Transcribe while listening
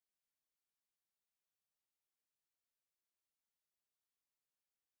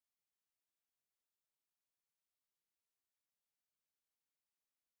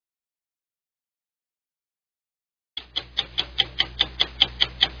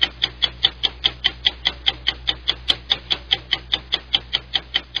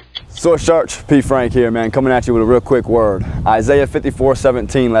So church, P. Frank here, man, coming at you with a real quick word. Isaiah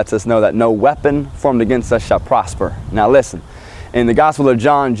 54:17 lets us know that no weapon formed against us shall prosper. Now listen, in the Gospel of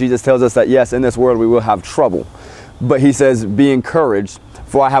John, Jesus tells us that yes, in this world we will have trouble. But he says, be encouraged,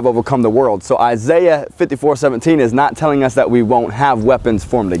 for I have overcome the world. So Isaiah 54:17 is not telling us that we won't have weapons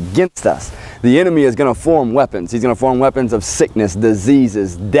formed against us. The enemy is going to form weapons. He's going to form weapons of sickness,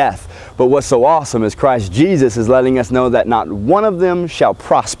 diseases, death. But what's so awesome is Christ Jesus is letting us know that not one of them shall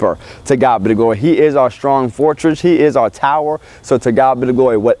prosper. To God be the glory. He is our strong fortress. He is our tower. So to God be the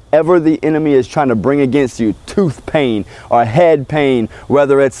glory. Whatever the enemy is trying to bring against you, tooth pain or head pain,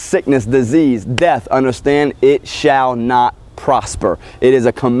 whether it's sickness, disease, death, understand it shall not prosper. It is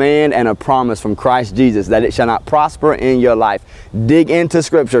a command and a promise from Christ Jesus that it shall not prosper in your life. Dig into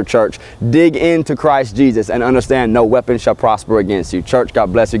Scripture, church. Dig into Christ Jesus and understand no weapon shall prosper against you. Church,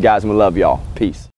 God bless you guys and we love y'all. Peace.